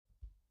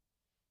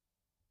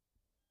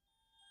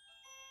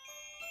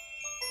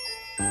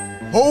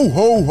Ho,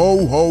 ho,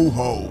 ho, ho,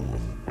 ho.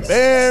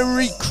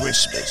 Merry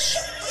Christmas.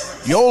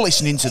 You're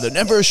listening to the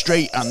Never a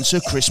Straight Answer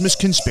Christmas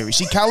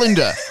Conspiracy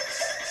Calendar.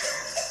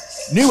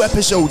 New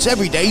episodes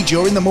every day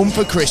during the month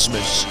of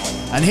Christmas.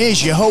 And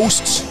here's your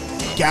hosts,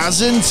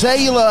 Gaz and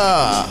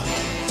Taylor.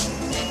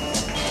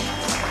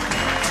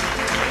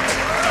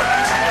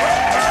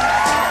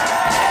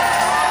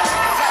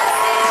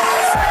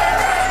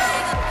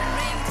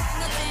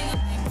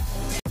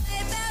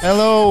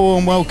 Hello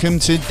and welcome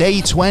to day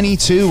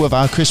 22 of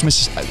our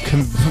Christmas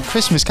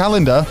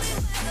calendar.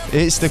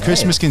 It's the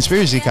Christmas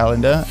Conspiracy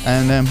Calendar.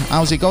 And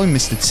how's it going,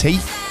 Mr. T?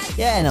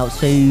 Yeah, not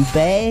too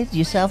bad.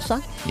 Yourself,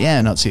 son? Yeah,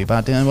 not too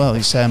bad. Well,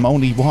 it's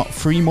only,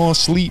 3 more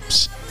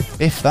sleeps?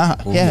 If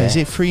that. Oh, yeah, yeah. Is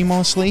it 3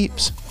 more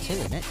sleeps? 2,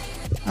 isn't it?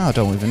 I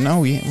don't even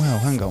know yet. Well,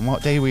 hang on.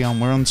 What day are we on?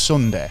 We're on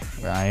Sunday,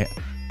 right?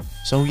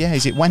 So, yeah,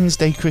 is it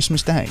Wednesday,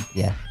 Christmas Day?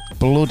 Yeah.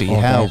 Bloody All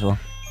hell. day as well.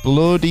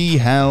 Bloody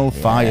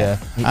hellfire.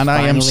 It's And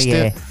I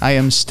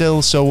am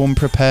still so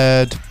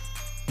unprepared.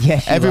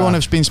 Yes, you Everyone are.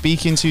 I've been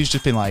speaking to has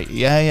just been like,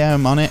 yeah,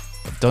 I'm on it.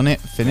 I've done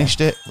it, finished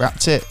it,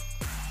 wrapped it.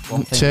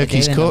 One thing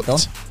Turkey's to do and I'm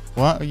cooked.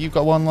 What? You've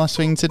got one last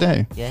thing to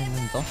do? Yeah, and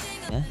I'm done.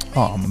 Yeah,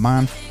 Oh,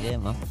 man. yeah,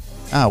 man.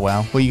 Ah,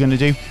 well, what are you going to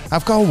do?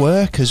 I've got to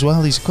work as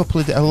well. There's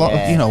a lot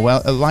Yeah. of,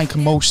 well, like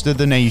most of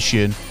the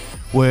nation,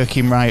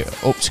 working right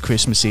up to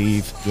Christmas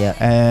Eve.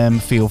 Yeah.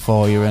 Feel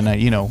for you, and,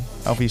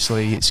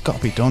 obviously it's got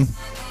to be done.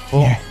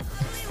 But Yeah.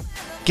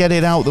 get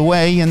it out the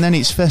way, and then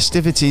it's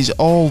festivities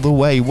all the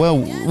way. Well,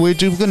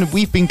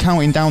 we've been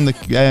counting down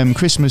the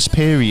Christmas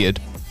period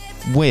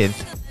with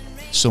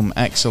some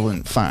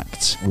excellent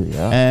facts.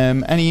 Yeah.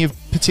 Any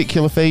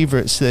particular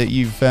favourites that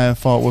you've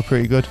thought were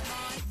pretty good?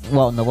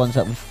 Well, and the ones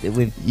that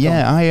we've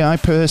Yeah, I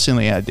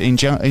personally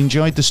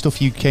enjoyed the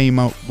stuff you came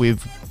up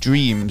with.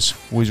 Dreams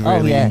was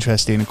really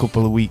interesting.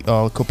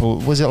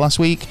 Was it last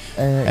week?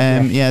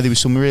 Yeah, there was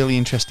some really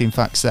interesting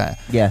facts there.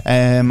 Yeah.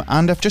 And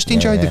I've just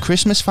enjoyed the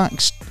Christmas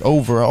facts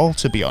overall,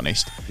 to be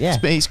honest. Yeah.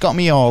 It's got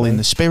me all in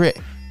the spirit.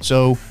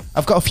 So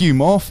I've got a few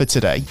more for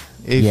today,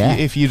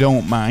 if you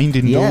don't mind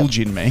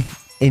indulging me.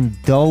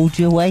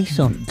 Indulge away,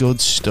 son. Good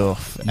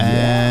stuff.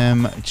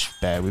 Yeah. Just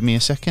bear with me a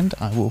second.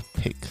 I will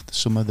pick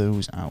some of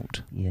those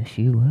out. Yes,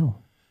 you will.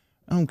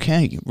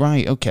 Okay,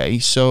 right, okay.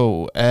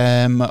 So,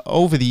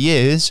 over the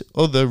years,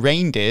 other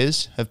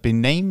reindeers have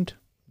been named.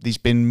 There's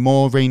been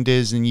more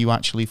reindeers than you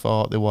actually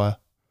thought there were.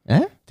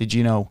 Eh? Did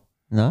you know?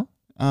 No?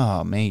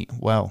 Oh, mate.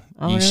 Well,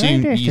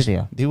 reindeers,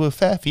 there were a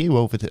fair few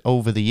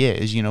over the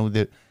years. You know,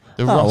 the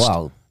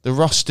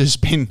roster's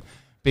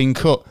been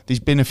cut. There's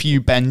been a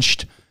few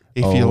benched,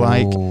 if you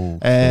like.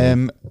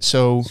 Okay.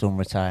 So Some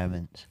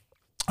retirement.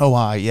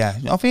 yeah.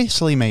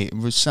 Obviously, mate,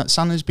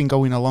 Santa's been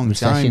going a long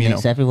time, you know.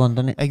 It's everyone,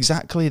 doesn't it?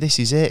 Exactly, this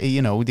is it.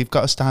 You know, they've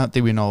got to start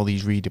doing all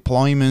these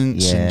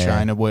redeployments and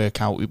trying to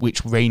work out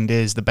which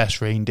reindeer's the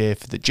best reindeer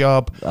for the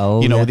job.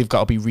 They've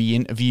got to be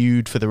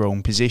re-interviewed for their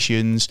own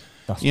positions.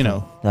 That's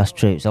true. That's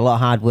true. It's a lot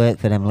of hard work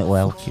for them little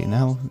elves.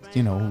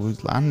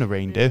 I'm the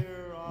reindeer.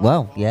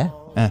 Well, yeah.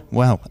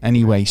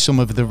 Anyway,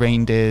 some of the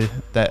reindeer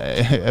that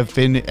have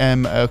been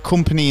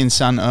accompanying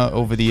Santa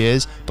over the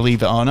years,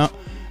 believe it or not,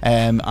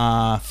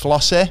 are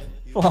Flossie,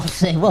 What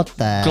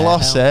the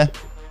Glosser,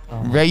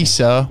 hell?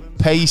 Racer,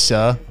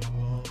 Pacer,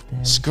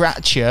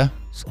 Scratcher,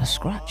 A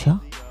scratcher?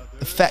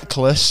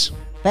 Feckless,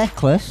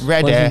 Feckless?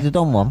 Redder. The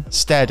done one.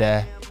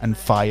 Steader, and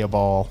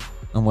Fireball.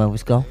 And where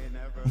was go?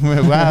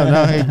 Wow,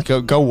 no,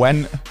 go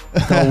went.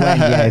 Go when,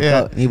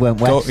 yeah. He went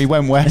west. He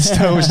went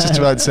west. I was just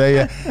about to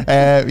say,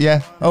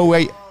 yeah. Oh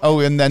wait.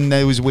 Oh, and then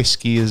there was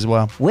whiskey as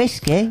well.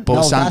 Whiskey? But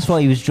No, that's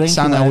what he was drinking.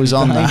 Santa when was he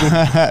on driving.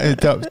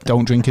 that.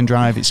 Don't drink and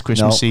drive. It's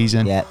Christmas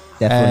season. Yeah,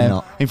 definitely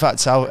not. In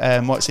fact, South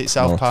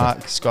No,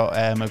 Park's got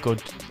a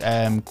good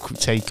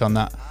take on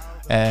that.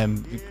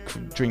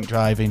 Drink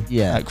driving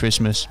at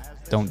Christmas.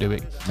 Don't do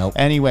it. Nope.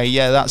 Anyway,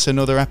 yeah, that's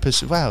another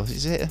episode. Well,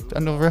 is it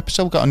another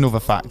episode? Got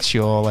another fact,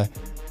 surely.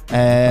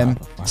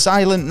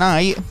 Silent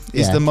Night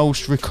is the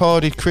most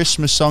recorded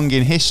Christmas song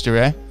in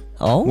history,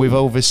 with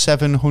over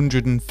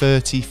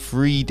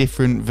 733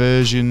 different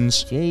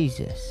versions.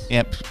 Jesus.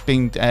 Yep, have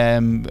been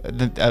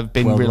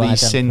Worldwide,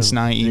 released since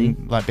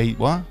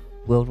what?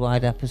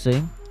 Worldwide, I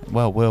presume.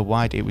 Well,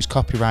 worldwide. It was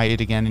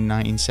copyrighted again in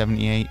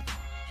 1978.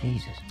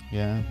 Jesus.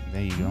 Yeah,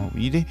 there you go.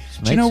 Do you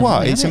know some what?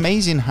 money, It's innit?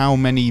 amazing how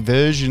many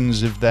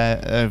versions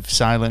of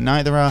Silent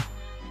Night there are.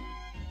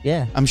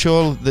 Yeah. I'm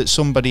sure that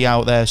somebody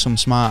out there, some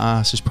smart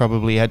ass, has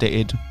probably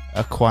edited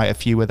quite a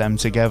few of them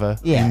together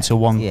into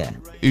one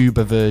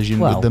Uber version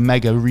with the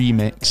mega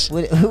remix.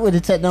 With the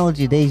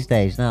technology these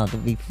days now,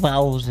 there'll be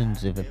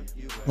thousands of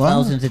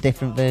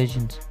different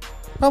versions.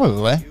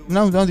 Probably.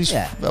 No, these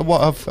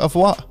what of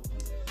what?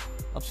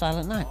 Of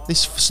Silent Night. This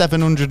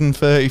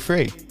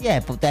 733. Yeah,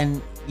 but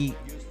then you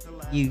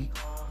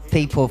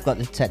people have got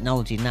the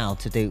technology now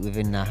to do it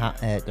within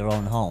their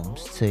own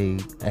homes to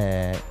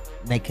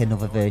make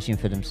another version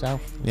for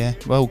themselves. Yeah,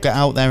 well, get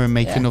out there and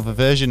make another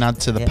version, add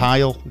to the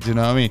pile. Do you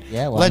know what I mean?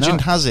 Yeah, why Legend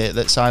not? has it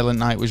that Silent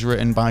Night was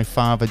written by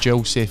Father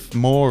Joseph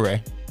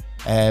Morey,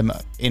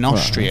 in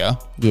Austria,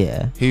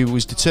 Yeah. who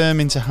was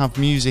determined to have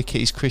music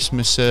at his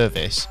Christmas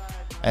service.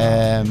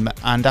 And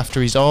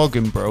after his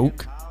organ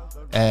broke,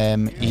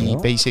 he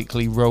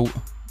basically wrote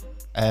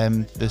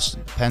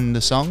penned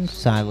the song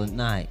Silent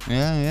Night.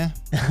 Yeah.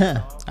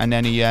 And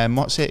then he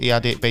he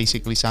had it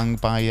basically sang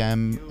by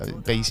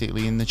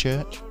basically in the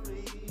church.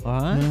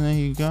 Alright. There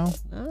you go.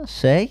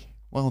 See?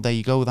 Well, there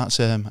you go. That's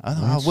I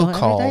That's will what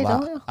call every day,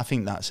 that. don't you? I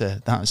think that's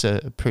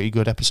a pretty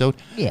good episode.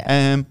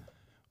 Yeah.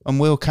 And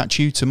we'll catch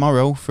you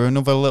tomorrow for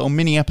another little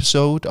mini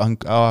episode on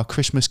our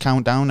Christmas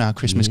countdown, our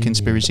Christmas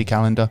conspiracy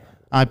calendar.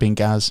 I've been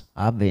Gaz.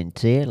 I've been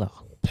Taylor.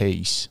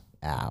 Peace.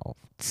 Out.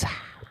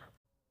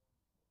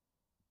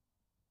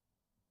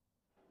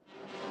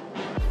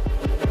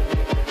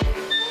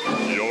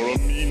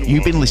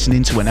 You've been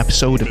listening to an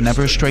episode of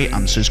Never a Straight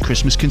Answers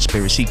Christmas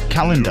Conspiracy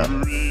Calendar.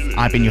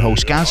 I've been your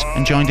host Gaz,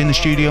 and joined in the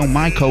studio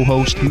my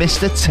co-host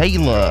Mr.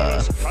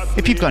 Taylor.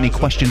 If you've got any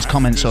questions,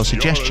 comments or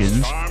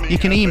suggestions, you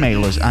can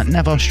email us at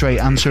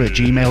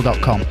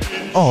neverastraightanswer@gmail.com,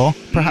 or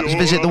perhaps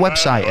visit the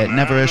website at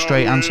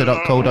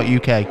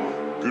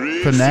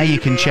neverastraightanswer.co.uk. From there you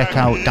can check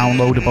out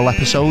downloadable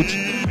episodes,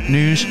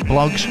 news,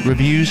 blogs,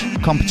 reviews,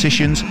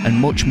 competitions and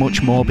much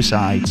more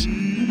besides.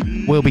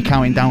 We'll be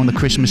counting down the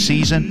Christmas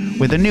season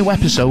with a new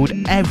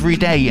episode every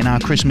day in our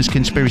Christmas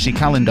conspiracy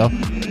calendar,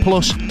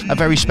 plus a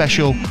very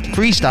special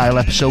freestyle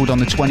episode on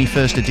the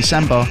 21st of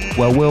December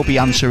where we'll be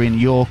answering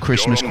your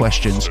Christmas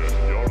questions.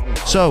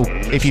 So,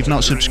 if you've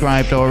not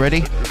subscribed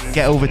already,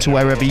 get over to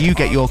wherever you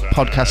get your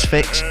podcast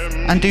fix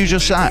and do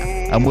just that,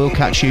 and we'll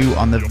catch you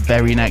on the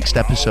very next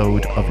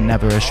episode of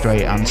Never a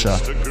Straight Answer.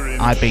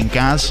 I've been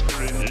Gaz,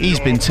 he's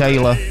been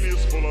Taylor,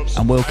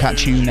 and we'll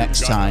catch you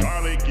next time.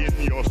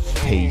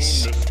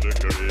 Peace.